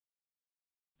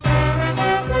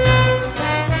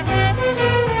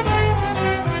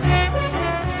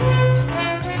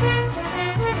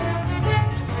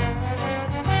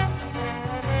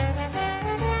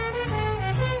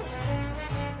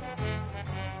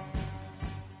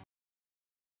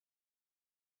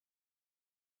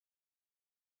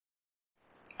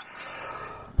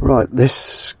Right,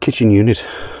 this kitchen unit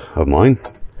of mine,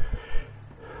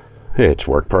 it's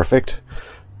worked perfect.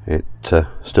 It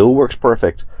still works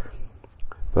perfect,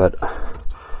 but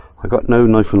I got no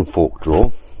knife and fork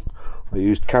drawer. I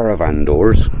used caravan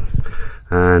doors,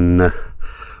 and let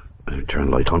me turn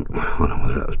the light on. I don't know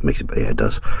whether that makes it, but yeah, it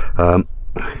does. You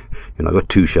know, I got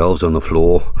two shelves on the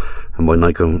floor, and my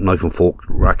knife and fork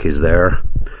rack is there.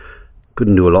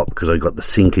 Couldn't do a lot because I got the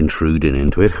sink intruding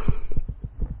into it.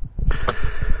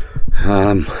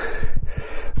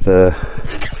 The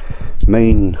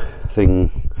main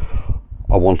thing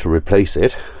I want to replace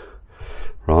it,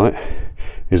 right,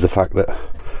 is the fact that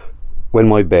when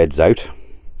my bed's out,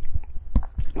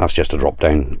 that's just a drop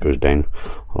down, it goes down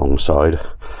alongside.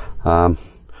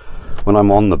 When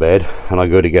I'm on the bed and I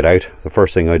go to get out, the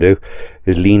first thing I do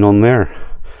is lean on there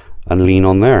and lean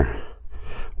on there,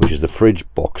 which is the fridge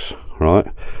box, right?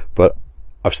 But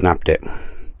I've snapped it,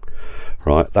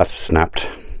 right? That's snapped,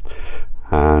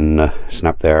 and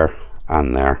snapped there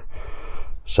and there,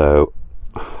 so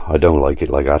I don't like it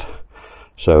like that.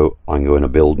 So I'm going to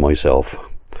build myself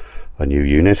a new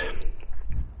unit.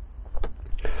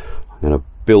 I'm going to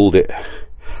build it.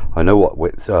 I know what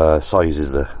width size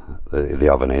is the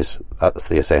oven is. That's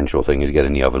the essential thing, is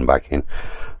getting the oven back in.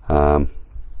 Well,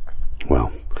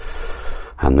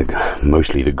 and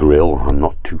mostly the grill. I'm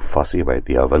not too fussy about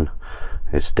the oven.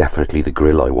 It's definitely the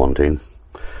grill I want in.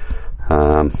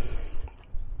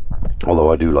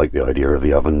 Although I do like the idea of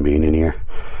the oven being in here.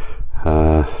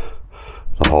 The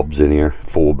hob's in here,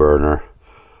 4-burner.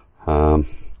 And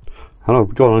I'll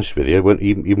be honest with you,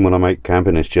 even when I'm out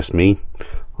camping, it's just me.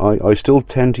 I still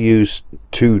tend to use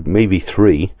 2, maybe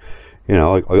 3. You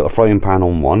know, I got a frying pan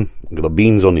on one, I got the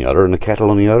beans on the other, and the kettle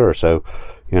on the other. So,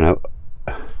 you know,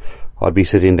 I'd be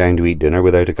sitting down to eat dinner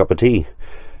without a cup of tea.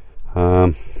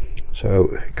 So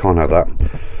can't have that.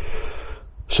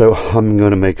 So I'm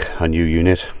going to make a new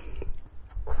unit.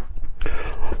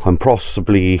 I'm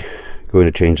possibly going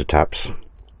to change the taps,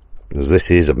 because this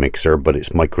is a mixer, but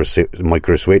it's micro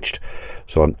switched,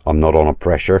 so I'm not on a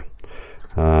pressure.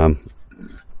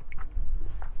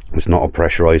 It's not a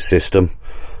pressurized system.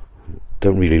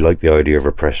 Don't really like the idea of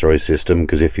a pressurized system,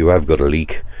 because if you have got a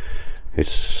leak,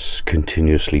 it's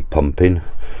continuously pumping.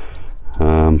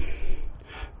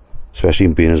 Especially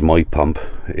being as my pump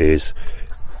is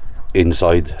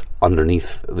inside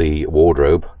underneath the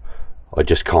wardrobe, I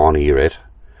just can't hear it.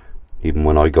 Even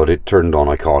when I got it turned on,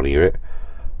 I can't hear it.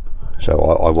 So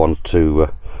I want to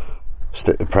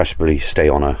preferably stay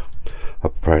on a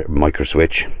micro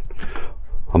switch.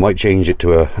 I might change it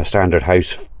to a standard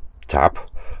house tap,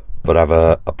 but have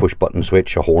a push button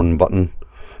switch, a horn button,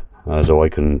 so I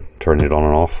can turn it on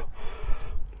and off.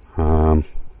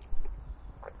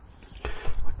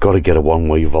 I've got to get a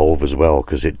one-way valve as well,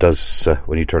 because it does,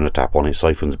 when you turn the tap on, it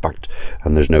siphons back,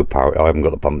 and there's no power. I haven't got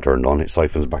the pump turned on, it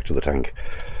siphons back to the tank.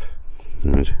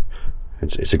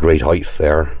 It's a great height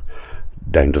there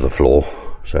down to the floor.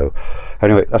 So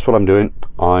anyway, that's what I'm doing.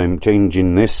 I'm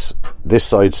changing this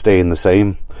side staying the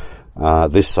same.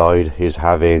 This side is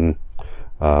having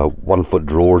 1-foot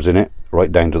drawers in it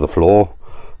right down to the floor,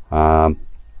 and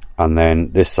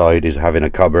then this side is having a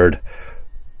cupboard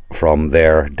from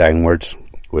there downwards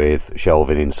with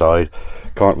shelving inside.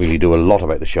 Can't really do a lot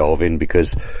about the shelving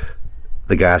because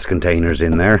the gas container's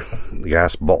in there, the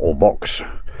gas bottle box,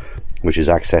 which is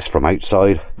accessed from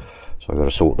outside, so I've got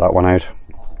to sort that one out.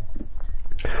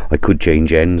 I could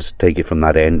change ends, take it from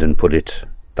that end and put it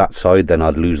that side, then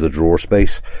I'd lose the drawer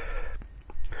space,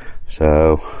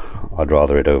 so I'd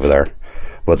rather it over there.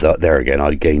 But there again,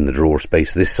 I'd gain the drawer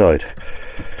space this side.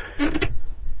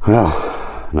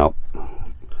 Well, no,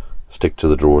 stick to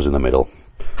the drawers in the middle.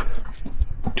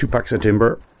 2 packs of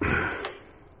timber.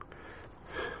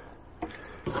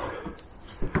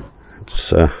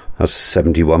 That's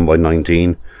 71 by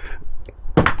 19.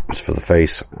 That's for the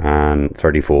face, and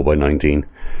 34 by 19.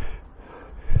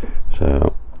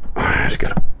 So let's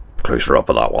get a closer up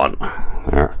of that one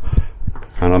there.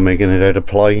 And I'm making it out of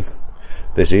ply.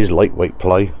 This is lightweight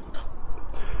ply,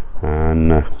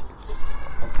 and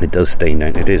it does stain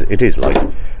down. It is light.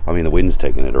 I mean, the wind's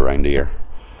taking it around here,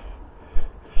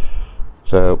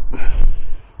 so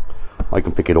I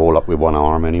can pick it all up with one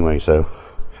arm anyway, so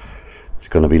it's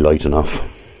going to be light enough.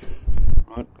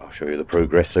 Right, I'll show you the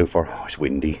progress so far. Oh, it's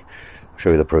windy. I'll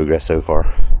show you the progress so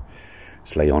far.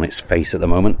 It's lay on its face at the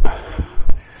moment.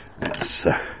 Let's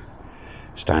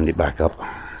stand it back up.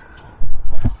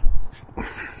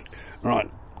 Right.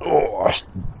 Oh, I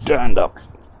stand up.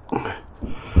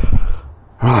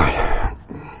 Right.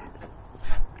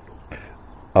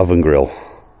 Oven grill.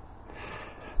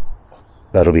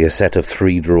 That'll be a set of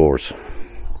 3 drawers.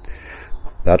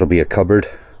 That'll be a cupboard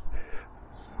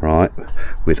right,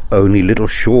 with only little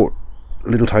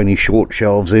tiny short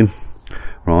shelves in.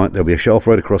 Right, there'll be a shelf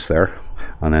right across there,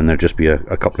 and then there'll just be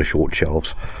a couple of short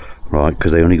shelves, right,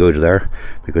 because they only go to there,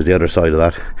 because the other side of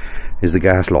that is the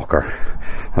gas locker.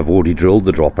 I've already drilled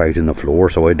the dropout in the floor,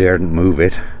 so I daren't move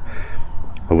it.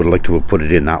 I would like to have put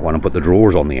it in that one and put the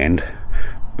drawers on the end,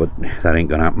 but that ain't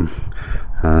gonna happen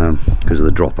because of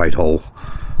the dropout hole,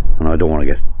 and I don't want to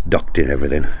get ducting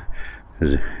everything,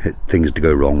 because things to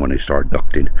go wrong when they start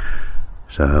ducting.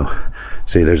 So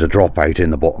see, there's a dropout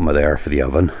in the bottom of there for the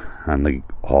oven and the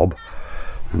hob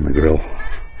and the grill,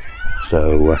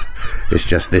 so it's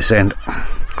just this end.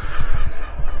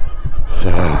 So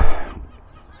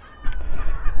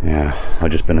yeah, I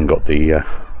just been and got the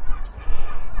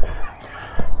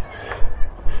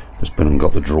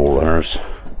drawer runners.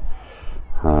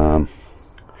 I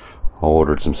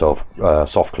ordered some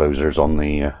soft closers on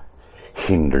the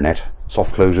internet,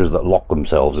 soft closers that lock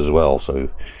themselves as well, so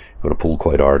you've got to pull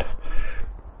quite hard.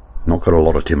 Not got a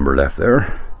lot of timber left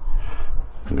there.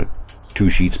 I've got 2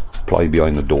 sheets plied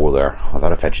behind the door there. I've had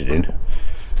to fetch it in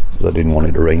because I didn't want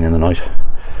it to rain in the night.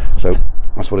 So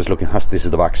that's what it's looking at. This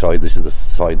is the back side. This is the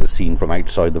side that's seen from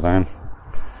outside the van.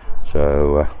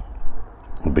 So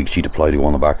a big sheet of ply to go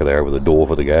on the back of there with a door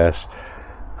for the gas,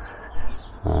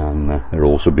 and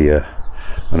there'll also be an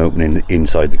opening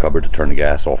inside the cupboard to turn the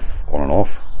gas off, on and off.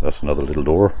 That's another little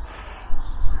door.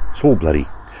 It's all bloody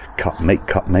cut, make,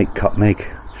 cut, make, cut, make.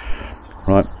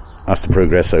 Right, that's the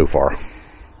progress so far.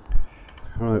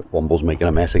 Right, Womble's making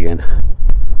a mess again.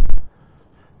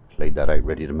 Laid that out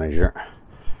ready to measure.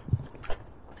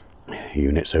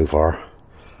 Unit so far.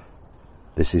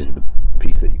 This is the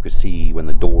piece that you can see when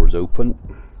the doors open.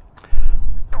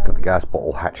 Got the gas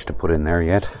bottle hatch to put in there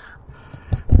yet.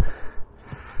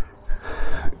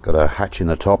 Got a hatch in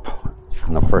the top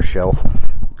on the first shelf,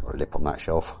 or a lip on that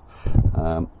shelf.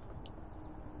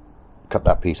 Cut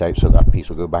that piece out so that piece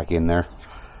will go back in there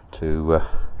to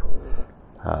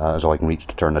so I can reach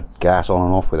to turn the gas on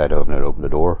and off without having to open the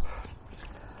door.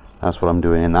 That's what I'm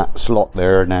doing. In that slot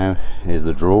there now is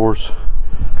the drawers,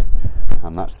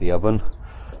 and that's the oven.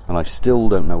 And I still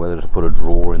don't know whether to put a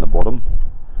drawer in the bottom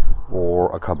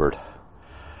or a cupboard.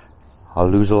 I'll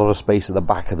lose a lot of space at the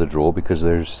back of the drawer because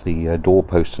there's the door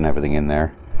post and everything in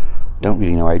there. Don't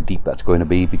really know how deep that's going to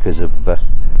be because of the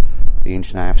 1.5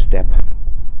 inch step.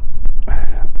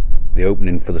 The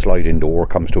opening for the sliding door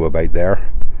comes to about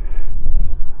there.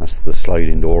 That's the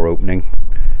sliding door opening,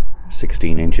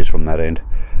 16 inches from that end.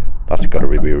 That's got to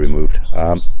be removed.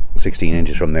 16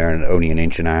 inches from there and only 1.5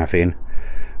 inches in.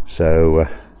 So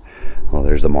well,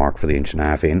 there's the mark for the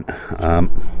 1.5 inches in.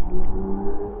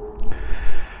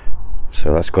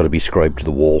 So that's got to be scribed to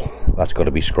the wall. That's got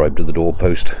to be scribed to the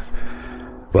doorpost.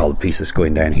 Well, the piece that's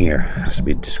going down here has to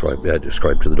be described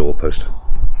to the doorpost,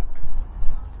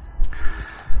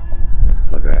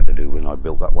 like I had to do when I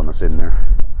built that one that's in there.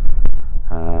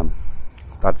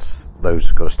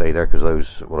 Those got to stay there because those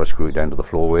what I screw it down to the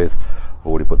floor with. I've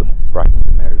already put the brackets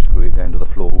in there to screw it down to the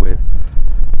floor with.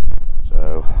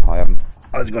 So I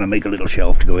was going to make a little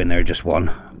shelf to go in there, just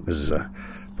one, because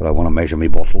but I want to measure my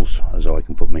bottles so I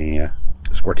can put my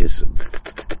squirties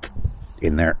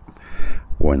in there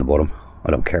or in the bottom.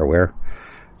 I don't care where.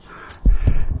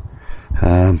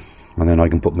 And then I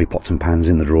can put my pots and pans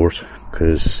in the drawers,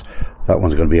 because that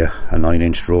one's going to be a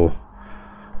 9-inch drawer,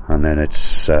 and then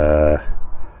it's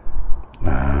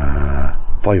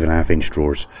 5.5 inch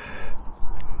drawers.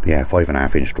 Yeah,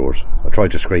 5.5 inch drawers. I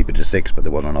tried to scrape it to 6, but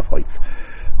there wasn't enough height.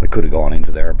 I could have gone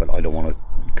into there, but I don't want to,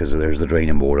 because there's the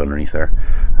draining board underneath there.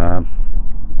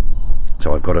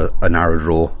 So I've got a narrow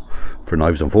drawer for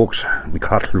knives and forks, my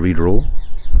cutlery drawer,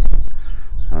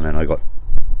 and then I got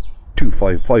 2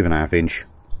 5.5 inch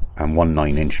and 1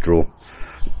 9-inch drawer.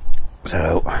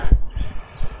 So well,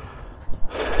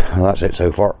 that's it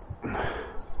so far.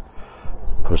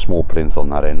 Put a small plinth on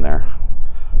that end there,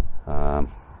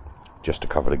 just to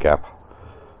cover the gap,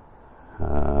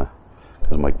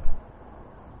 because my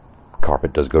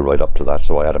carpet does go right up to that,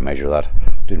 so I had to measure that.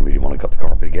 Didn't really want to cut the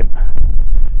carpet again.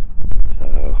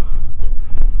 So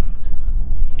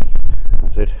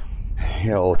that's it.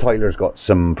 Yeah, well, Tyler's got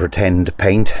some pretend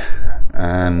paint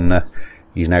and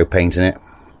he's now painting it.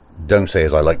 Don't say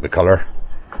as I like the colour.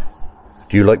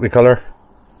 Do you like the colour?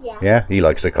 Yeah. Yeah, he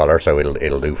likes the colour, so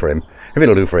it'll do for him. If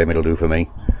it'll do for him, it'll do for me.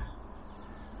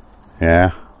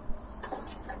 Yeah.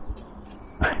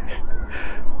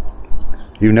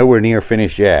 You're nowhere near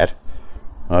finished yet.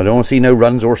 I don't see no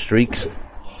runs or streaks.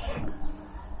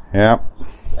 Yeah.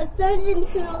 Let's turn it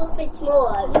into a little bit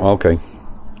more. Okay.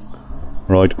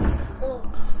 Right.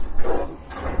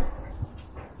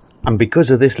 And because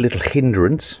of this little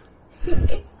hindrance,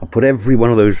 I put every one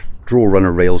of those drawer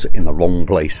runner rails in the wrong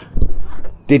place.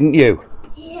 Didn't you?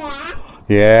 Yeah.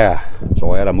 Yeah.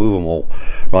 So I had to move them all.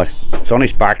 Right, it's on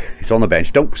its back. It's on the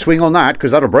bench. Don't swing on that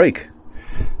because that'll break.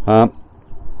 It's on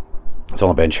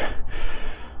the bench.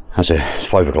 That's it. It's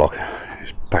 5 o'clock.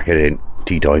 Just pack it in.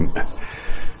 Tea time.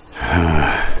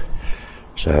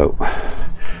 So,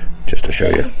 just to show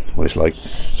you what it's like.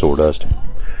 Sawdust.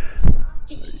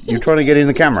 You trying to get in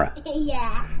the camera?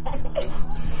 Yeah.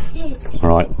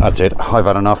 Right, that's it. I've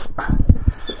had enough.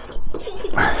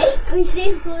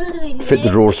 Fit the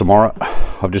drawers tomorrow.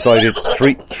 I've decided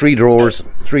three drawers,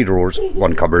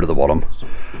 one cupboard at the bottom,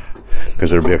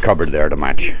 because there'll be a cupboard there to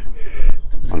match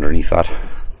underneath that.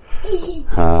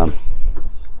 I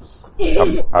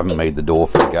haven't made the door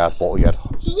for the gas bottle yet.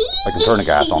 I can turn the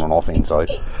gas on and off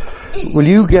inside. Will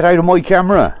you get out of my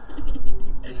camera?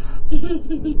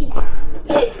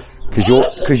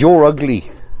 Because you're ugly.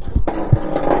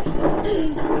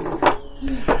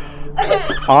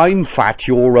 I'm fat,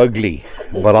 you're ugly,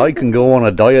 but I can go on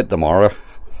a diet tomorrow.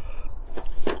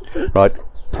 Right,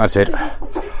 that's it.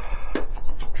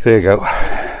 There you go.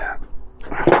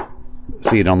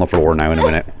 See it on the floor now in a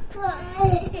minute.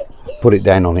 Put it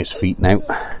down on its feet now.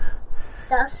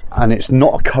 And it's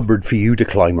not a cupboard for you to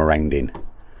climb around in.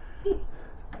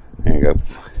 There you go.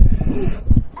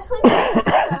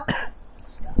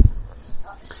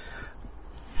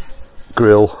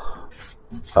 Grill,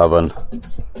 oven,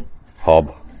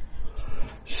 hob,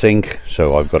 sink,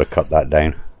 so I've got to cut that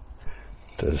down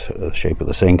to the shape of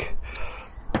the sink.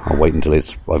 I'll wait until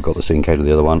I've got the sink out of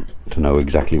the other one to know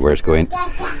exactly where it's going.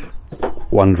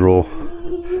 1 drawer,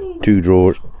 2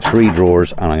 drawers, 3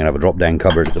 drawers, and I'm going to have a drop down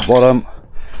cupboard at the bottom.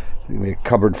 A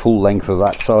cupboard full length of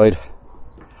that side,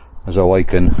 so I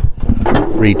can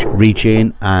reach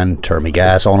in and turn my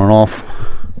gas on and off.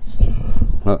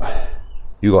 Look,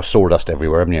 you got sawdust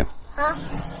everywhere, haven't you? Huh?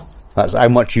 That's how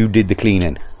much you did the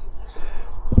cleaning.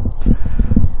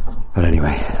 But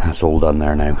anyway, that's all done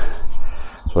there now.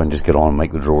 So I can just get on and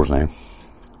make the drawers now.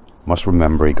 Must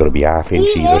remember, you've got to be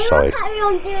half-inch either side. Carry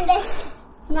on doing this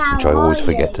now, which I always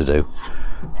forget to do.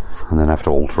 And then have to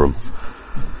alter them.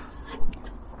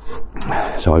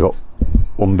 So I got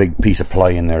one big piece of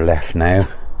ply in there left now.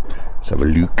 Let's have a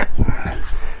look.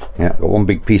 Yeah, got one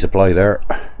big piece of ply there,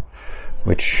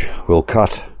 which will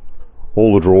cut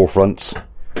all the drawer fronts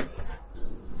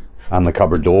and the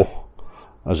cupboard door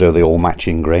as though they all match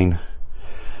in grain.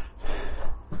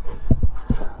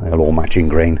 They'll all match in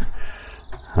grain.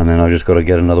 And then I just got to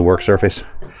get another work surface.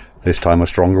 This time a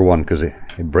stronger one because it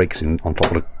breaks in on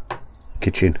top of the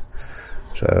kitchen.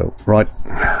 So right,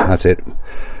 that's it.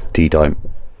 Tea time.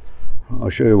 I'll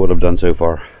show you what I've done so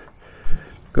far.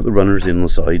 Got the runners in the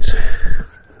sides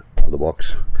of the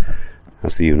box.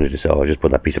 That's the unit itself. I just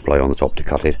put that piece of ply on the top to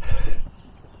cut it.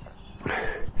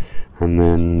 And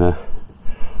then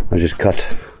I just cut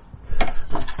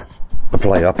the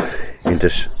ply up into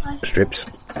strips.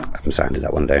 I haven't sanded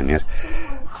that one down yet.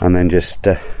 And then just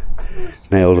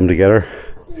nailed them together,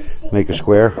 make a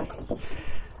square, and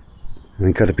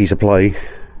then cut a piece of ply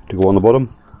to go on the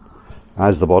bottom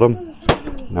as the bottom.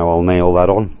 Now I'll nail that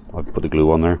on. I've put the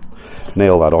glue on there.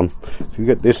 Nail that on. So you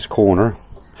get this corner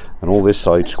and all this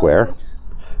side square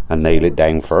and nail it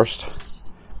down first.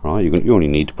 Right, you only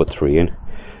need to put 3 in.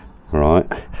 Right,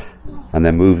 and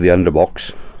then move the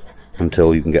underbox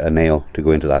until you can get a nail to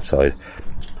go into that side,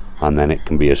 and then it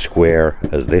can be as square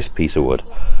as this piece of wood.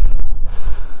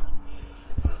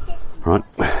 Right,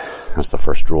 that's the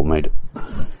first drawer made.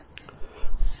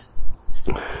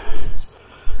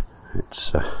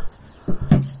 It's a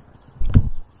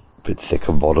bit thick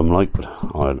of bottom like, but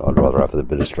I'd rather have a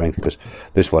bit of strength because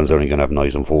this one's only going to have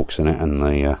knives and forks in it and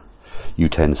the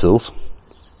utensils,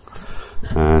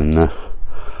 and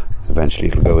eventually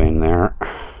it'll go in there.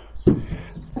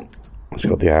 It's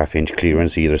got the 1/2 inch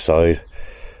clearance either side,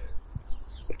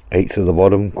 1/8 of the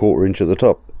bottom, 1/4 inch at the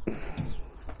top.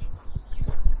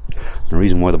 The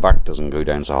reason why the back doesn't go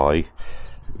down so high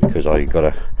because I got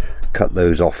to cut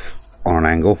those off on an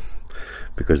angle,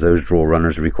 because those drawer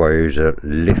runners require you to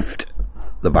lift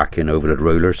the back in over the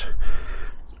rollers.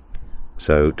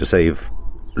 So to save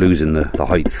losing the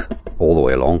height all the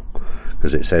way along,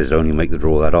 because it says only make the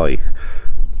drawer that high,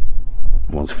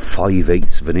 wants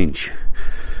 5/8 of an inch.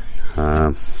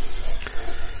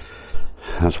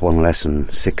 That's one less than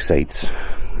 6/8,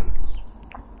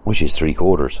 which is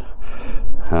 3/4.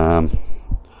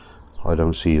 I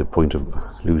don't see the point of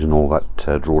losing all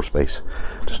that drawer space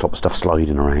to stop stuff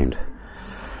sliding around.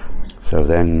 So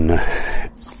then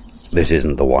this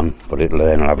isn't the one, but it'll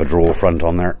then have a drawer front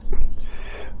on there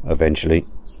eventually.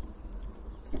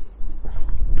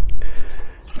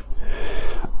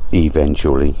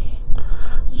 eventually.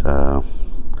 So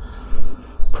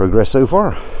progress so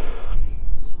far.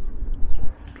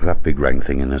 That big round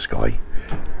thing in the sky.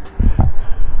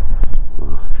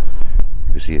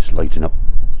 You see it's lighting up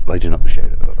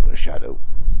the shadow.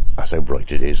 That's how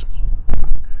bright it is.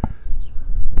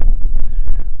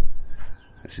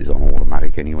 This is on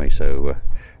automatic anyway, so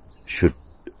should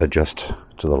adjust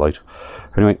to the light.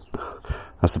 Anyway,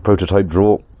 that's the prototype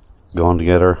draw gone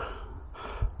together.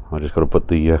 I just got to put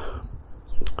the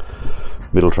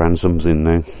middle transoms in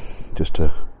now, just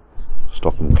to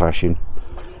stop them clashing.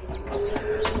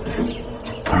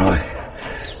 Alright,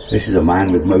 this is a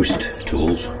man with most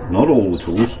tools, not all the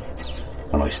tools,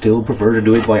 and I still prefer to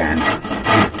do it by hand.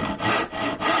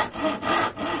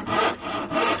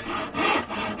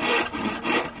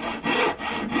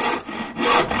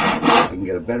 I can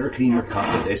get a better, cleaner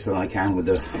cut with this than I can with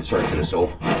the circular saw.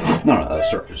 No,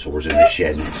 circular saw's in the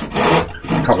shed and it's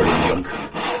covered in junk.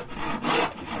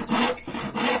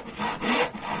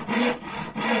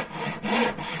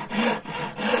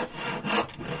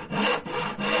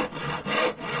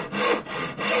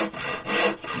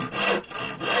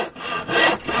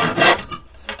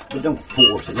 But don't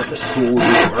force it, let the saw do the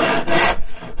work.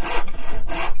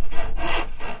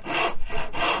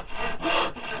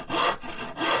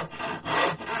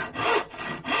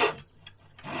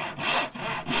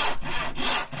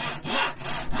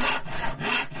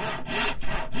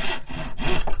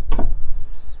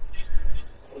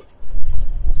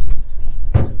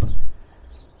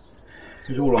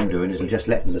 Because all I'm doing is I'm just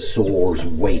letting the saw's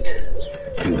weight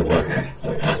do the work.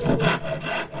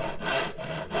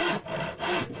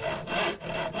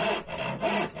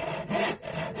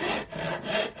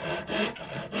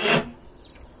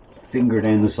 Finger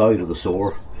down the side of the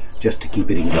saw just to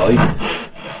keep it in guide.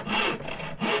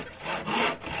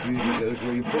 Usually goes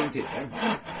where you point it then.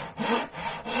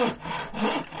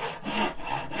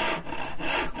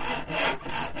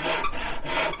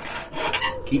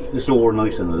 Keep the saw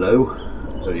nice and low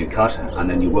so you cut, and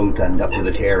then you won't end up with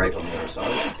a tear out on the other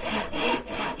side.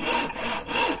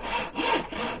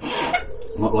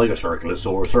 Not like a circular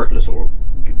saw. A circular saw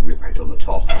you can rip out on the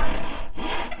top.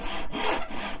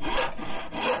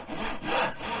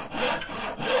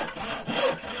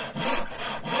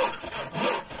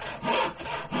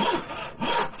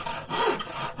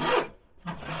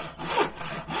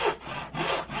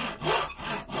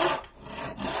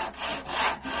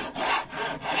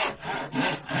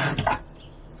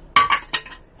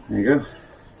 There you go.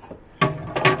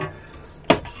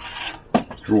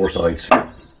 Drawer sides.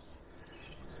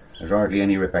 There's hardly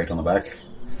any rip out on the back.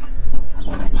 You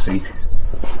can see.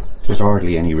 There's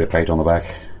hardly any rip out on the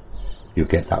back. You'll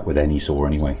get that with any saw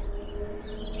anyway.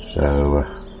 So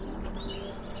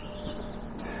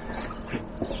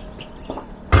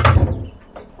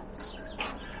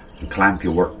you clamp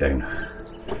your work down.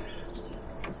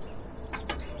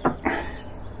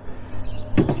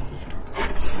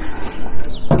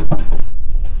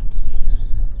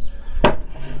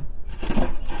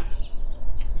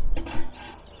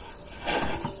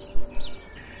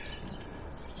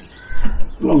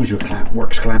 As long as your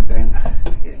work's clamped down,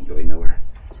 it ain't going nowhere.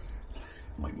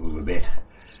 Might move a bit.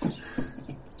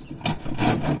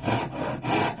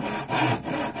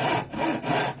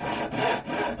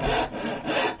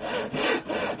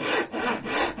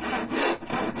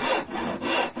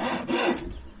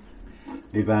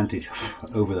 The advantage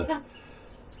over the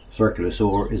circular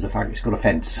saw is the fact it's got a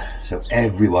fence, so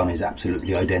everyone is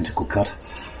absolutely identical cut.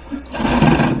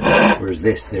 Whereas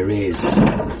this, there is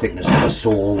the thickness of a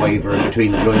saw waver in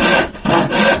between the joints.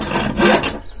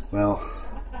 Well,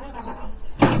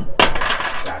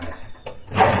 damn it.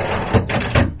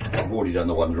 I've already done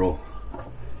the one draw.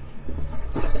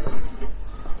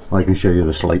 I can show you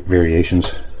the slight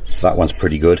variations. That one's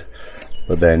pretty good,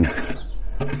 but then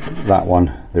that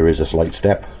one, there is a slight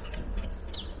step.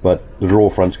 But the draw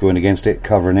front's going against it,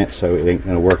 covering it, so it ain't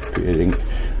going to work. It ain't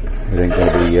going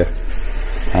to be...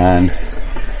 and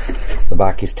the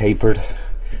back is tapered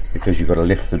because you've got to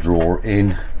lift the drawer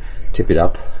in, tip it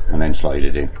up and then slide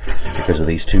it in. Because of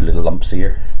these two little lumps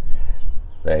here,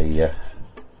 they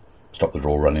stop the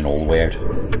drawer running all the way out.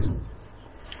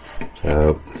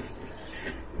 So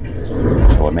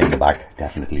I make the back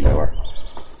definitely lower.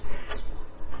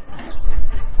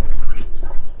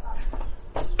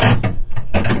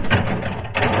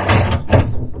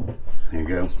 There you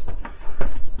go.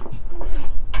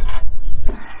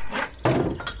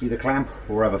 Either clamp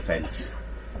or have a fence.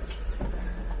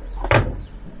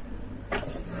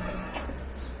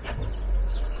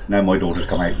 Now my daughter's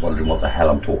come out wondering what the hell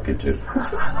I'm talking to.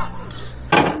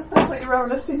 I thought you were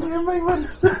having a senior moment.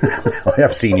 I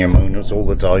have senior moments all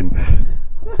the time.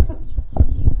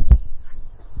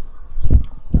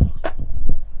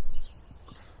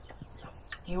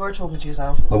 were talking to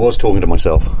yourself. I was talking to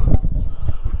myself.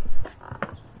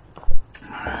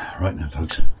 Right now,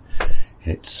 folks,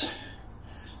 it's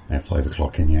now 5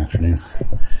 o'clock in the afternoon.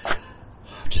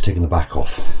 I've just taken the back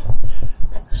off.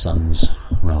 The sun's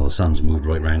moved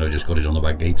right round. I just got it on the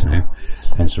back gates now.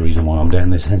 Hence the reason why I'm down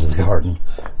this end of the garden.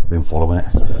 I've been following it.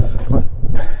 But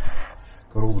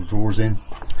got all the drawers in.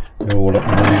 They're all up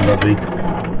and running lovely.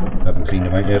 Haven't cleaned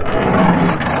them out yet.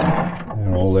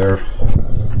 They're all there.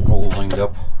 All lined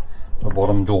up. The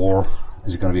bottom door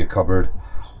is going to be a cupboard.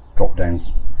 Drop down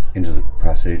into the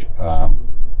passage.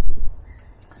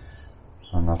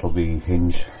 And that'll be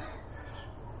hinged.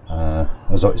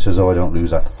 So I don't lose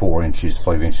that 4 inches,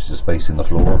 5 inches of space in the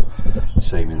floor.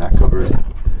 Same in that cupboard.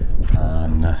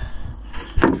 And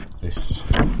this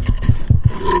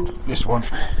one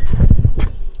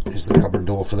is the cupboard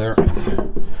door for there.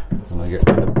 And I get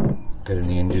getting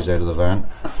the hinges out of the van.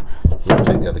 We'll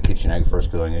take the other kitchen out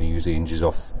first because I'm going to use the hinges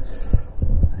off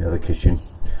the other kitchen.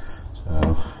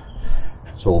 So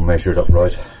it's all measured up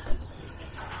right.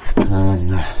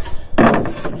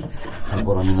 And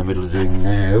what I'm in the middle of doing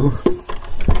now,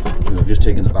 I've just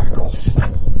taken the back off,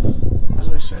 as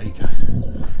I say.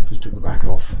 Just took the back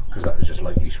off because that was just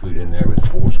lightly screwed in there with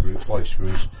 5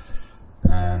 screws,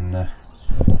 and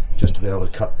just to be able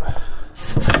to cut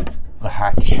the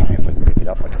hatch. If I can pick it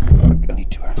up, I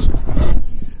need 2 hands.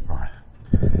 Right,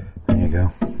 there you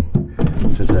go.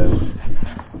 So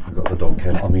I've got the dog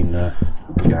kennel. The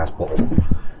gas bottle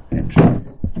entry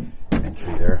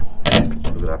there.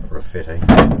 Look at that for a fit, eh?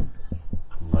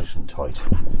 Nice and tight.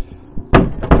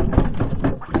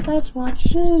 That's what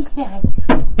she said.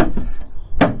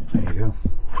 There you go.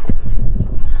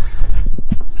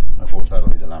 Of course that'll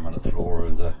be the laminate floor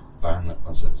of the van that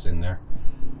once it's in there.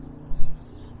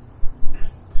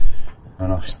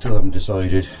 And I still haven't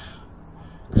decided,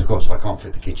 because of course I can't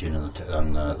fit the kitchen and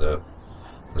the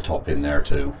top in there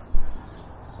to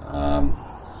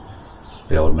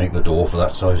be able to make the door for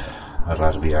that side. That'll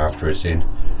have to be after it's in.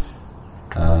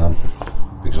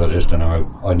 Because I just don't know,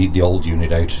 I need the old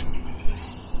unit out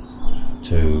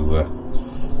to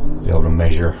be able to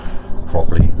measure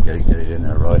properly, get it in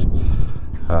there right.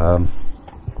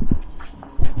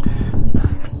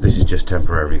 This is just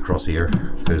temporary across here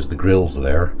because the grill's are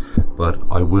there, but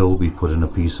I will be putting a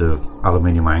piece of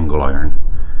aluminium angle iron,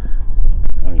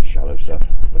 only shallow stuff,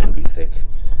 but it'll be thick,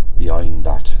 behind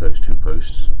those 2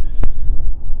 posts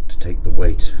to take the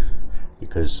weight,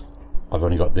 because I've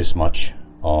only got this much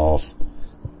of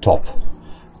top,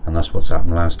 and that's what's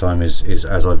happened last time is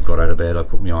as I've got out of bed I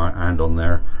put my hand on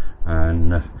there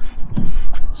and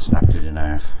snapped it in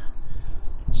half.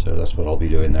 So that's what I'll be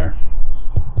doing there.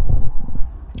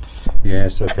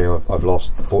 Yes, okay, I've lost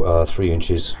 3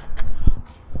 inches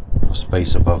of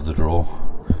space above the drawer.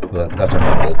 That's only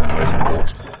a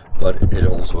bolt, but it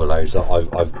also allows that I've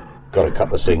got to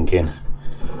cut the sink in,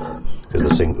 because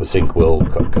the sink will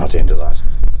cut into that.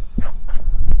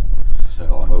 So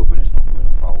I'm hoping it's not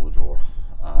going to foul the drawer.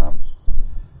 I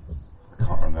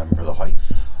can't remember the height.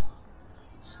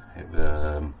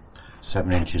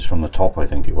 7 inches from the top, I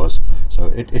think it was. So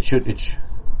it's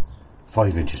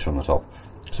 5 inches from the top.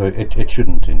 So it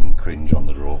shouldn't infringe on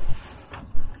the drawer.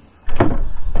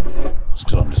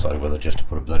 Still undecided whether just to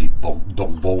put a bloody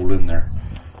dog bowl in there.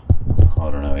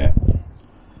 I don't know yet.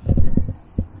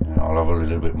 I'll have a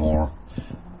little bit more.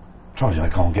 I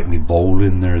can't get my bowl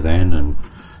in there then, and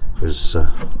because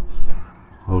I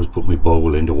always put my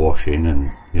bowl in to wash in,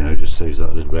 and just saves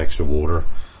that little bit extra water.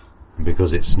 And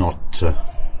because it's not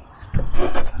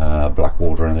black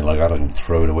water or anything like that, I can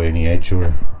throw it away in the edge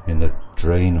or in the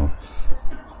drain, or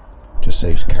just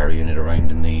saves carrying it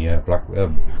around in the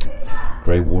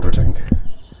grey water tank.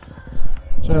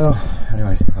 So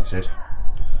anyway, that's it.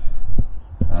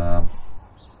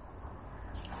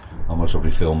 I must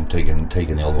probably film taking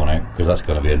the old one out, because that's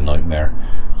going to be a nightmare.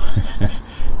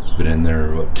 It's been in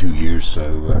there about 2 years, so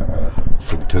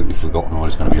totally forgotten what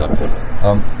it's going to be like.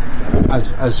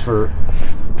 As for,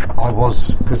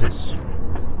 because it's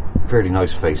fairly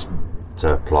nice face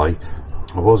to apply,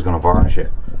 I was going to varnish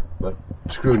it, but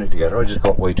screwing it together, I just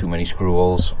got way too many screw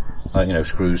holes,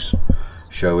 screws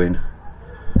showing.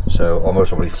 So I'll most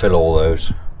probably fill all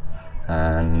those,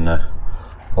 and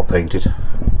I'll paint it.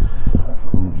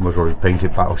 Most probably paint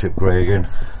it Battleship Grey again.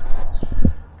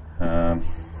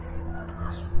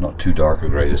 Not too dark a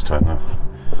grey this time though.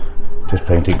 Just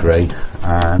paint it grey,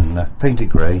 and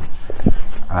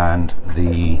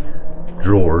the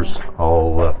drawers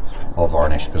I'll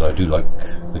varnish, because I do like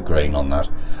the grain on that.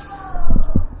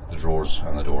 The drawers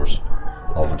and the doors,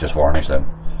 I'll just varnish them.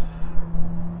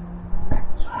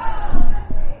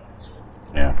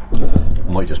 Yeah, I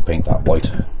might just paint that white,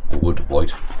 the wood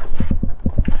white,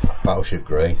 battleship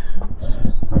grey,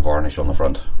 and varnish on the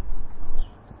front.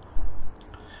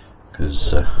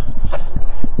 Because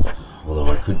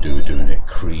although I could do with doing it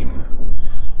cream,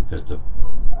 because the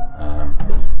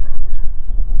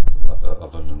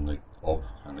oven and the hob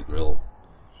and the grill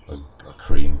are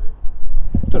cream.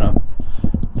 Don't know.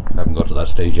 I haven't got to that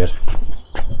stage yet.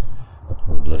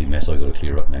 What a bloody mess I got to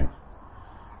clear up now.